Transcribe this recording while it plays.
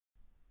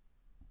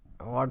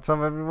What's up,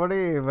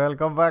 everybody?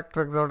 Welcome back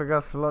to Exotic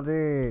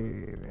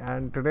Astrology.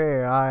 And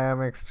today I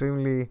am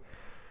extremely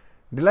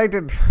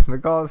delighted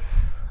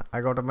because I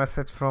got a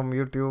message from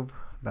YouTube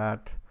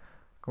that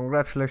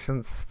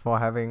congratulations for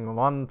having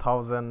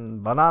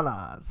 1000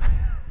 bananas.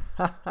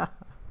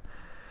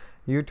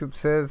 YouTube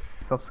says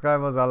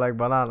subscribers are like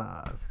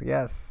bananas.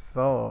 Yes,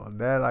 so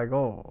there I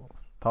go.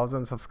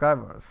 1000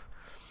 subscribers.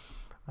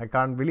 I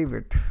can't believe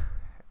it.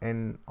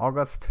 In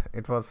August,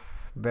 it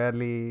was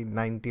barely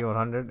 90 or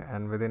 100,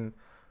 and within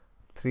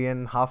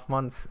 3.5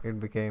 months, it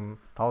became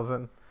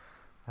 1000.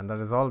 And that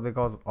is all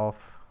because of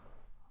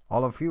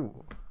all of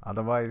you.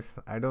 Otherwise,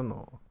 I don't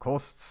know,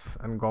 ghosts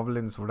and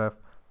goblins would have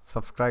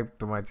subscribed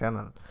to my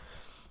channel.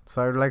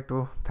 So I would like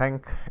to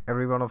thank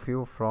every one of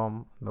you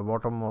from the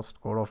bottommost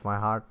core of my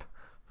heart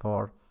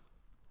for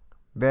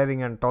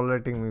bearing and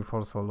tolerating me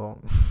for so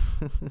long.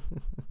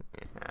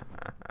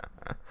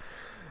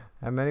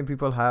 And many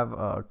people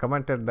have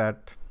commented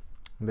that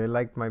they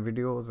liked my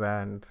videos,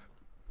 and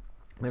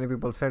many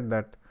people said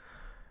that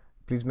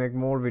please make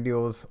more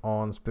videos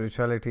on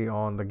spirituality,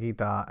 on the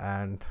Gita,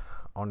 and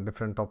on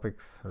different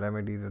topics,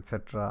 remedies,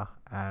 etc.,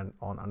 and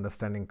on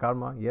understanding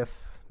karma.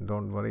 Yes,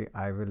 don't worry,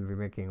 I will be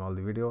making all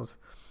the videos.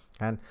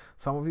 And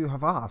some of you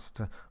have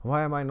asked,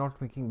 why am I not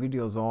making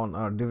videos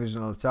on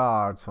divisional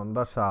charts, on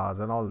dashas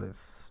and all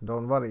this?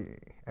 Don't worry,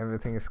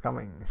 everything is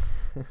coming.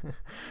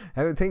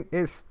 Everything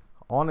is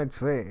on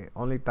its way,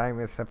 only time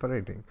is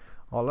separating.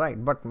 All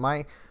right, but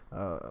my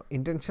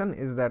intention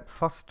is that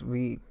first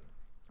we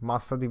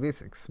master the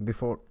basics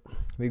before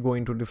we go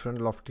into different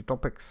lofty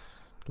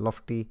topics,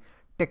 lofty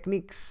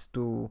techniques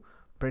to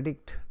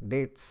predict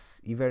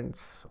dates,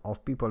 events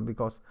of people,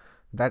 because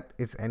that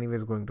is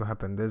anyways going to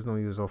happen. There's no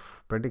use of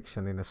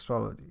prediction in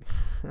astrology.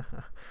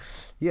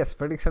 Yes,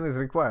 prediction is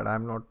required.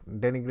 I'm not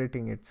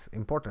denigrating its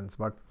importance,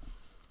 but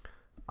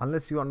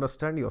unless you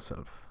understand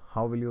yourself,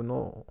 how will you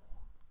know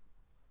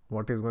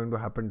what is going to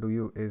happen to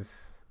you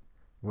is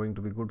going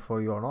to be good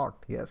for you or not?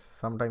 Yes,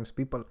 sometimes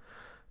people,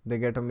 they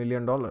get $1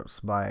 million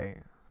by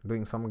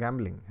doing some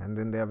gambling, and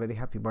then they are very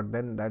happy, but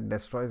then that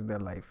destroys their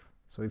life.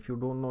 So if you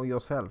don't know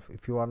yourself,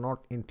 if you are not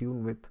in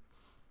tune with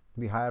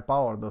the higher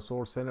power, the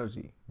source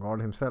energy, God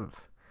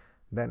himself,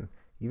 then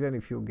even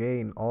if you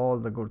gain all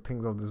the good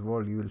things of this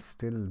world, you will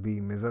still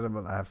be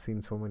miserable. I have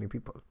seen so many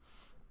people.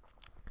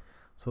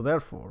 So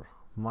therefore,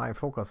 my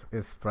focus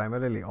is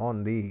primarily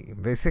on the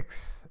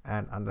basics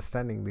and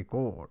understanding the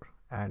core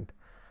and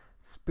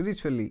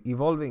spiritually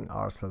evolving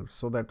ourselves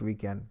so that we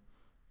can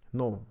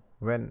know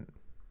when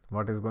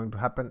what is going to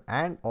happen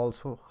and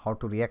also how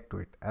to react to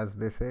it. As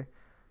they say,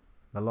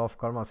 the law of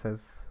karma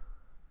says,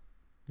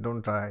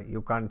 don't try,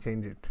 you can't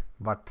change it.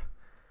 But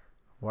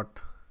what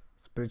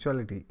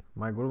spirituality,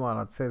 my Guru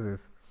Maharaj, says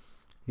is,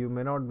 you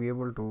may not be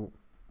able to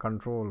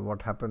control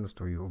what happens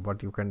to you,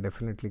 but you can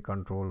definitely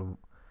control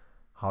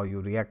how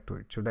you react to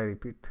it. Should I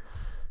repeat?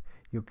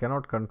 You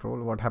cannot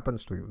control what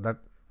happens to you, that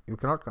you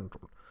cannot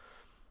control,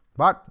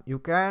 but you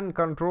can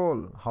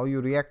control how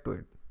you react to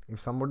it. If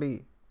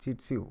somebody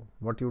cheats you,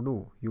 what you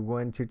do? You go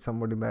and cheat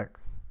somebody back.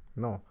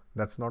 No,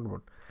 that's not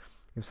good.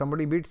 If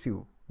somebody beats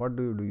you, what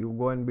do? You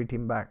go and beat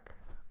him back.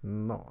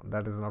 No,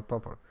 that is not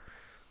proper.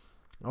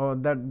 Oh,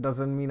 that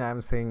doesn't mean I am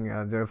saying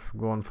just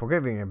go on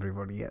forgiving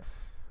everybody.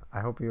 Yes, I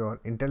hope you are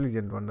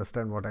intelligent to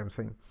understand what I am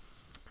saying.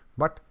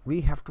 But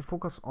we have to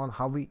focus on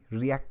how we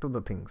react to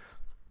the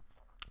things,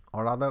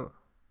 or rather,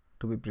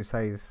 to be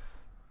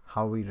precise,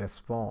 how we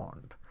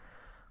respond.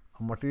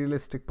 A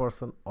materialistic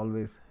person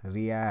always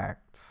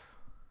reacts.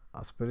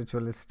 A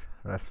spiritualist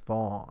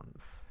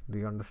responds. Do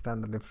you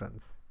understand the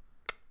difference?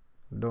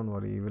 Don't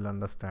worry, you will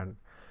understand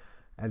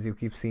as you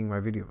keep seeing my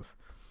videos.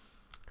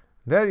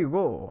 There you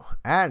go.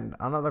 And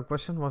another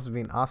question was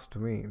being asked to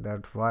me,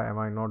 that why am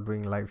I not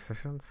doing live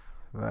sessions?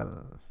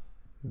 Well,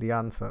 the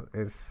answer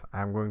is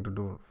I am going to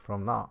do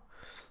from now.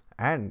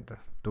 And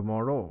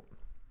tomorrow,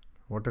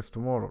 what is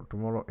tomorrow?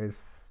 Tomorrow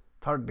is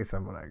 3rd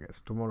December, I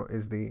guess. Tomorrow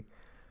is the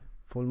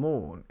full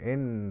moon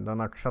in the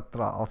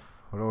nakshatra of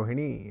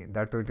Rohini.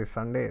 That too, it is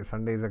Sunday.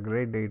 Sunday is a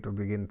great day to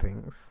begin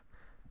things.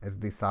 It's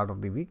the start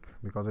of the week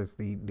because it's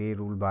the day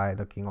ruled by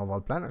the king of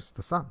all planets,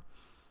 the sun.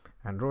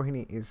 And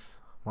Rohini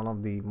is one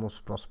of the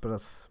most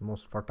prosperous,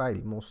 most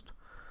fertile, most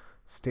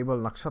stable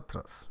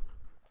nakshatras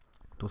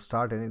to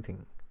start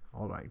anything.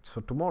 All right.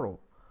 So tomorrow,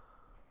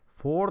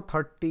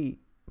 4:30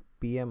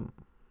 p.m.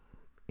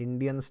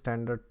 Indian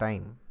Standard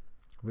Time,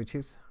 which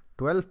is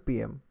 12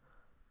 p.m.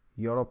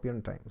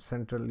 European time,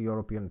 Central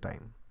European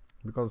time,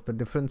 because the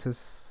difference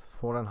is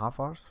 4.5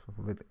 hours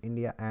with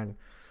India and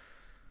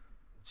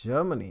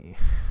Germany.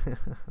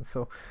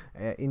 So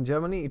in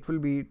Germany it will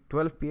be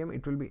 12 p.m.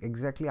 It will be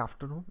exactly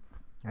afternoon,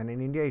 and in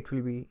India it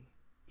will be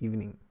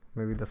evening.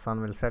 Maybe the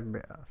sun will set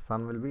there.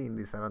 Sun will be in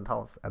the 7th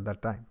house at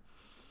that time,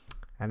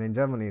 and in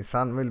Germany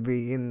sun will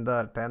be in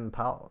the 10th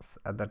house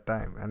at that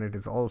time, and it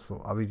is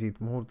also Abhijit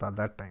Muhurta at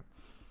that time.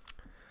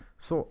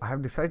 So I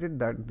have decided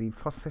that the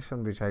first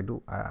session which I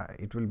do,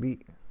 it will be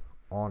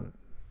on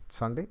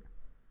Sunday.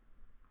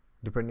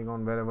 Depending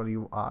on wherever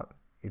you are,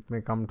 it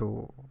may come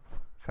to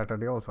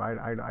Saturday also.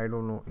 I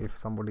don't know if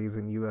somebody is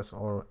in US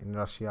or in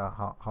Russia,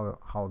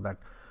 how that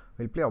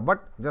will play out,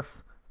 but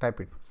just type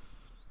it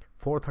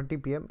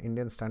 4:30 p.m.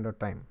 Indian Standard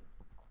Time,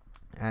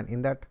 and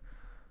in that,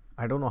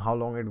 I don't know how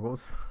long it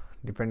goes,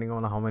 depending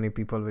on how many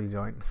people will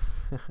join.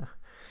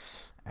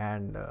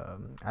 And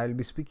I'll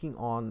be speaking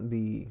on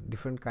the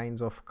different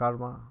kinds of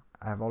karma.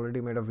 I have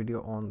already made a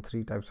video on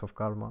 3 types of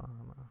karma.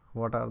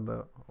 What are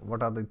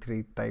the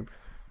 3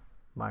 types?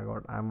 My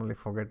God, I'm only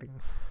forgetting.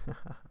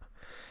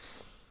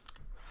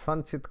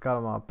 Sanchit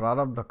karma,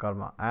 prarabdha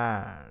karma,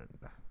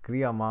 and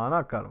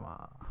kriyamana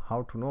karma.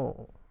 How to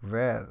know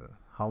where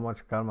how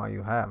much karma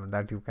you have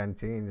that you can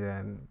change,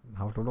 and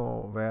how to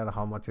know where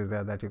how much is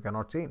there that you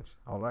cannot change.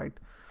 All right.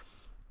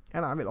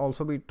 And I will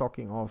also be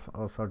talking of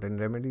certain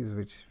remedies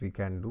which we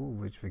can do,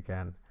 which we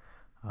can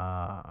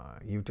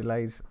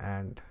utilize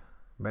and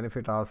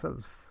benefit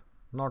ourselves,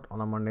 not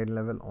on a mundane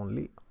level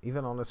only,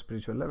 even on a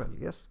spiritual level.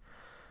 Yes,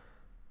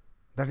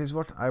 that is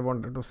what I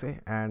wanted to say.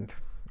 And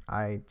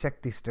I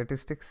checked the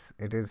statistics.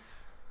 It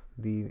is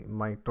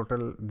my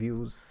total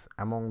views,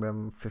 among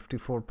them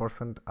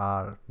 54%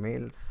 are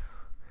males,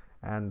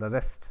 and the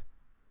rest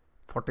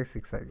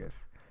 46, I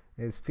guess,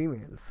 is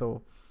female.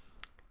 So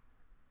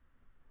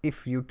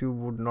if YouTube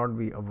would not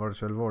be a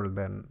virtual world,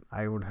 then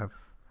I would have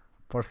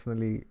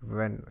personally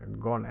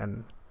gone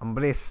and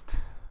embraced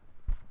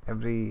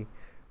every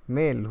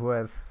male who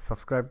has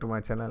subscribed to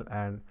my channel,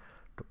 and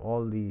to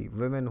all the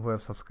women who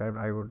have subscribed,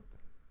 I would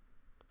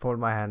fold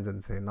my hands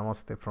and say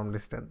namaste from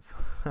distance.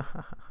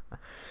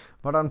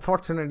 But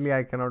unfortunately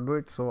I cannot do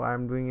it, so I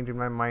am doing it in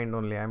my mind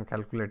only. I am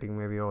calculating,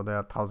 maybe, oh, there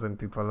are 1,000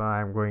 people, and I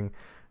am going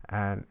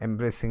and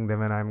embracing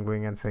them, and I am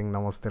going and saying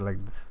namaste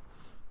like this.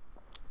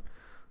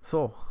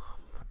 So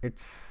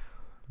it's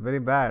very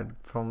bad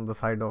from the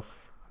side of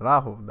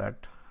Rahu,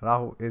 that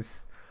Rahu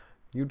is,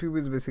 YouTube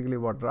is basically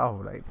what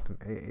Rahu, right?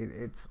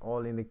 It's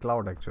all in the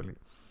cloud actually.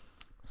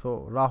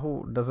 So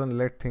Rahu doesn't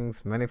let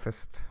things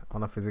manifest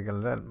on a physical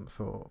realm.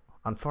 So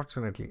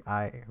unfortunately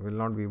I will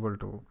not be able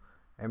to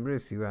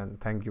embrace you and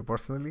thank you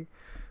personally.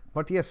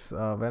 But yes,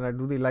 when I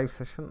do the live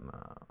session,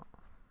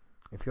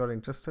 if you are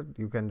interested,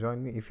 you can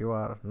join me. If you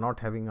are not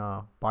having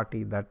a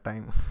party that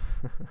time,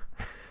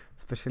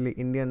 especially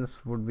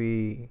Indians would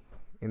be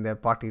in their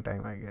party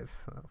time, I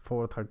guess,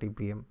 4:30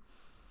 p.m.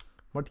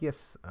 But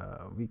yes,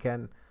 we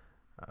can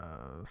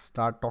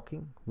start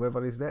talking,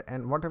 whoever is there,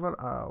 and whatever.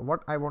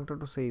 What I wanted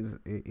to say is,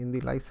 in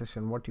the live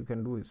session, what you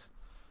can do is,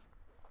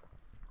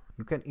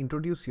 you can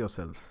introduce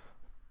yourselves,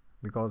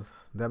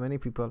 because there are many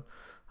people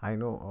I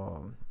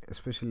know,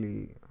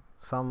 especially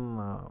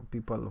some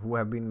people who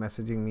have been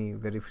messaging me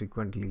very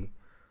frequently,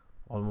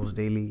 almost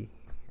daily.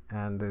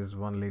 And there's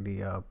one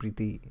lady,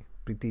 Preeti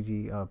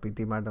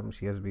madam.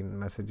 She has been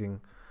messaging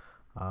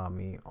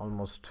me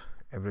almost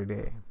every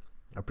day,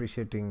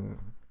 appreciating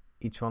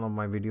each one of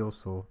my videos.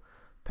 So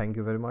thank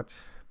you very much,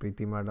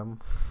 Preeti madam.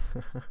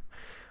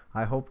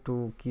 I hope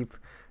to keep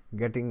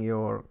getting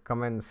your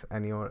comments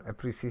and your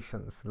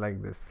appreciations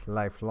like this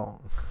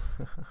lifelong.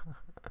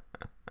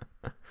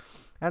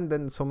 And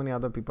then so many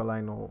other people I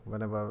know,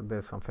 whenever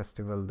there's some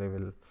festival, they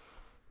will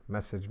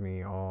message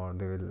me, or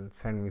they will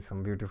send me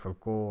some beautiful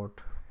quote,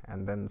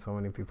 and then so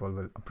many people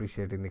will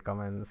appreciate in the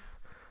comments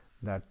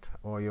that,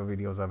 oh, your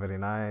videos are very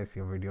nice,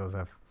 your videos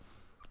have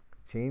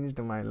changed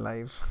my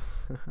life.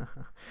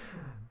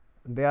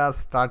 They are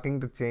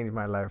starting to change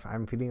my life.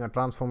 I'm feeling a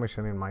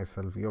transformation in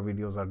myself. Your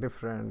videos are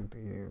different.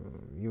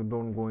 You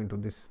don't go into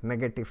this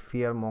negative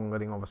fear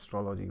mongering of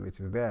astrology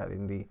which is there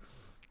in the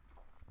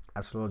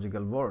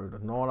astrological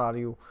world, nor are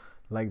you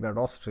like that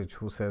ostrich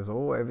who says,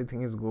 oh,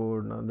 everything is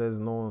good, no, there's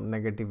no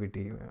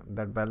negativity.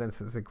 That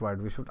balance is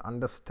required. We should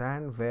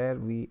understand where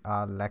we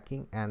are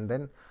lacking, and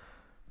then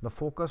the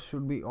focus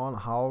should be on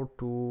how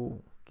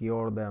to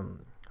cure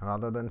them,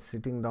 rather than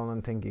sitting down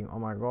and thinking, oh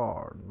my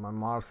God, my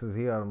Mars is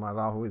here, my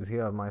Rahu is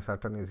here, my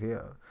Saturn is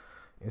here.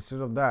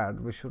 Instead of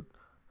that, we should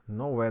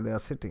know where they are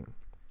sitting,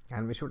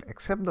 and we should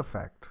accept the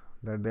fact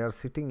that they are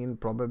sitting in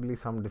probably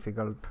some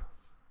difficult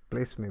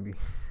place, maybe.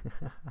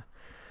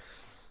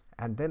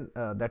 And then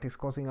that is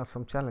causing us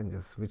some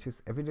challenges, which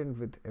is evident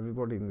with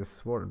everybody in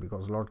this world,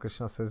 because Lord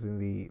Krishna says in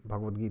the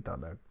Bhagavad Gita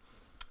that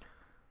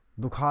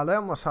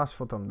Dukhalayam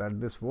Ashashvatam, that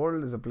this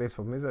world is a place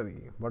of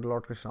misery. But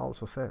Lord Krishna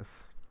also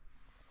says,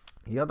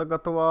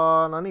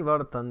 Yadagatva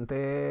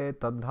nanivartante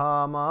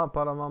tadhama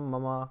paramam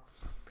mama.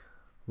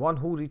 One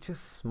who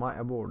reaches my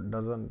abode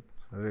doesn't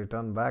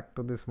return back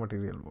to this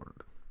material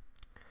world.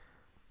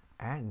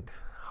 And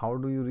how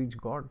do you reach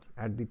God?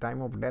 At the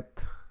time of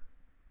death.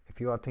 If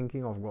you are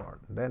thinking of God,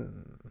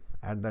 then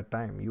at that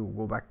time you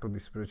go back to the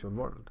spiritual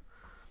world.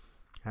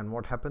 And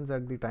what happens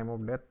at the time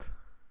of death?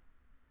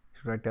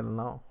 Should I tell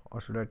now,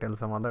 or should I tell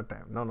some other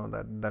time? No,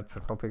 that's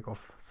a topic of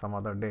some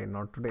other day,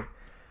 not today.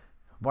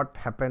 What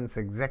happens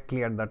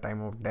exactly at the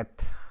time of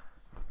death?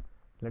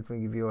 Let me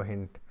give you a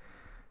hint.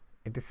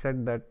 It is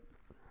said that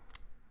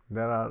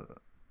there are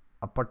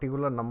a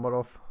particular number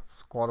of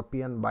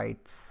scorpion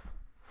bites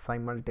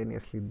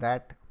simultaneously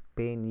that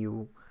pain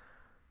you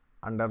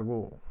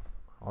undergo.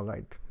 All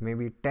right,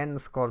 maybe 10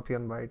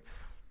 scorpion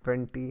bites,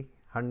 20,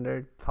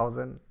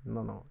 100,000.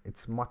 No,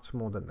 it's much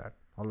more than that.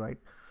 All right.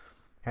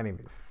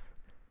 Anyways,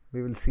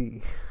 we will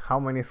see how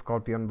many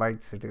scorpion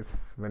bites it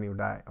is when you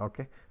die.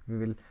 Okay, we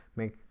will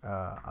make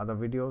other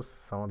videos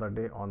some other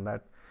day on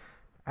that.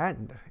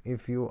 And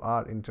if you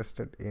are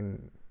interested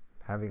in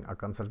having a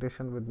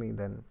consultation with me,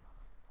 then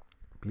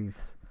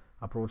please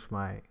approach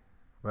my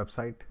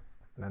website,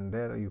 and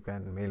there you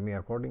can mail me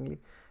accordingly.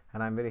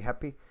 And I'm very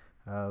happy.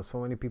 So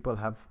many people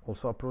have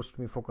also approached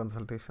me for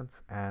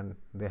consultations, and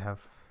they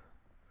have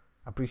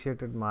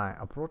appreciated my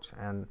approach,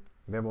 and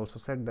they have also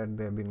said that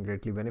they have been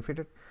greatly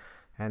benefited,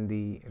 and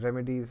the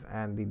remedies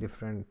and the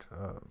different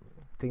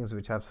things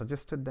which I have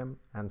suggested them,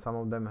 and some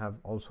of them have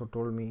also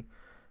told me,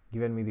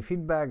 given me the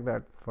feedback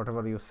that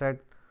whatever you said,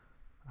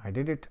 I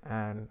did it,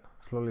 and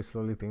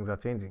slowly things are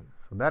changing.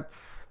 So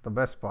that's the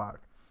best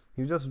part.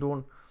 You just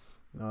don't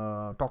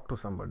talk to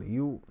somebody,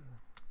 you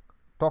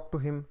talk to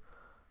him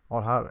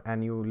or her,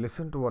 and you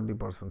listen to what the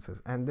person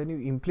says, and then you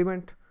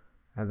implement,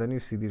 and then you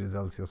see the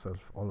results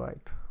yourself. All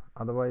right,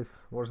 otherwise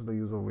what's the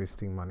use of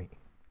wasting money?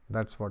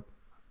 That's what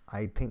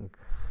I think.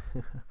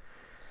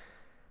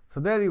 So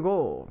there you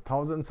go,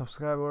 1,000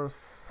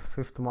 subscribers.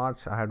 5th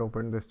March I had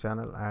opened this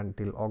channel, and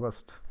till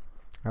August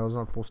I was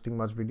not posting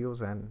much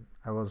videos, and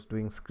I was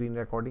doing screen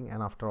recording.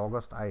 And after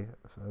August,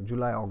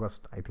 July,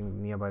 August, I think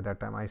nearby that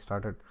time, I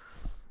started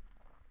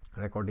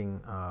recording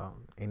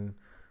in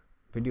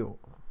video,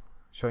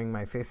 showing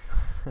my face.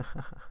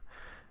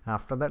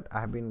 After that,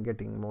 I have been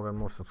getting more and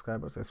more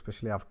subscribers,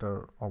 especially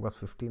after August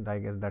 15th. I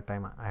guess that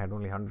time I had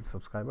only 100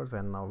 subscribers,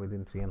 and now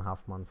within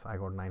 3.5 months I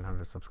got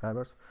 900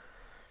 subscribers.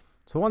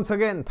 So once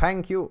again,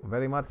 thank you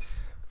very much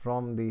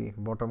from the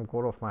bottom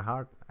core of my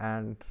heart.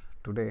 And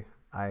today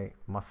I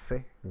must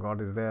say,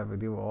 God is there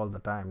with you all the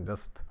time.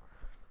 Just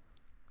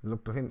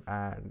look to him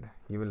and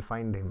you will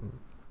find him.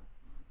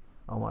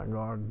 Oh my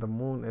God, the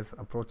moon is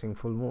approaching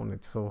full moon.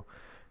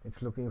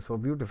 It's looking so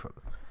beautiful.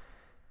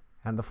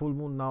 And the full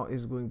moon now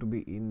is going to be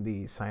in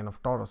the sign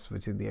of Taurus,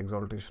 which is the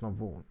exaltation of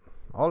moon.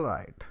 All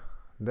right,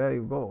 there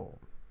you go.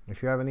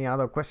 If you have any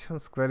other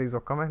questions, queries or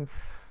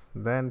comments,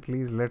 then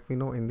please let me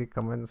know in the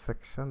comment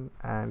section.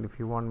 And if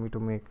you want me to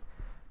make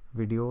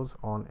videos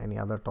on any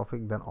other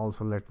topic, then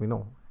also let me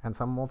know. And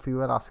some of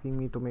you are asking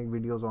me to make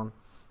videos on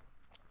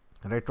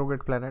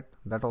retrograde planet,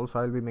 that also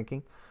I will be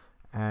making.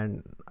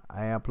 And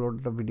I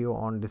uploaded a video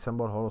on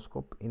December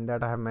horoscope. In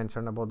that I have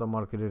mentioned about the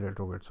Mercury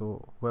retrograde.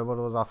 So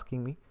whoever was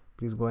asking me,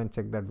 please go and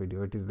check that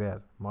video. It is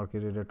there,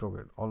 Mercury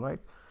retrograde. All right,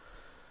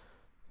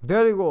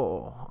 there you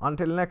go.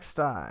 Until next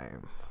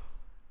time,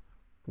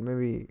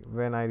 maybe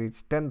when I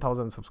reach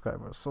 10,000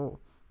 subscribers. So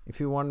if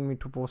you want me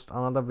to post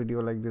another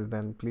video like this,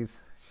 then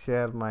please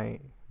share my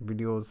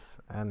videos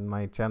and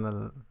my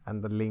channel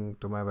and the link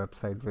to my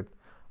website with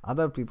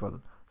other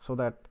people, so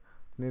that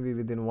maybe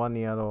within 1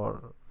 year,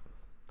 or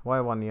why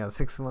 1 year,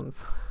 6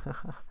 months,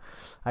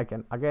 I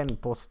can again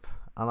post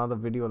another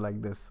video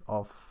like this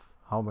of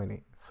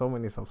so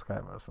many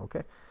subscribers.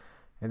 Okay,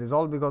 it is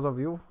all because of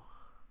you,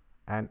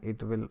 and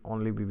it will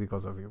only be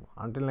because of you.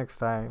 Until next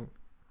time,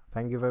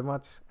 thank you very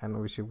much,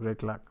 and wish you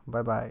great luck.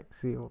 Bye bye,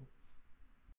 see you.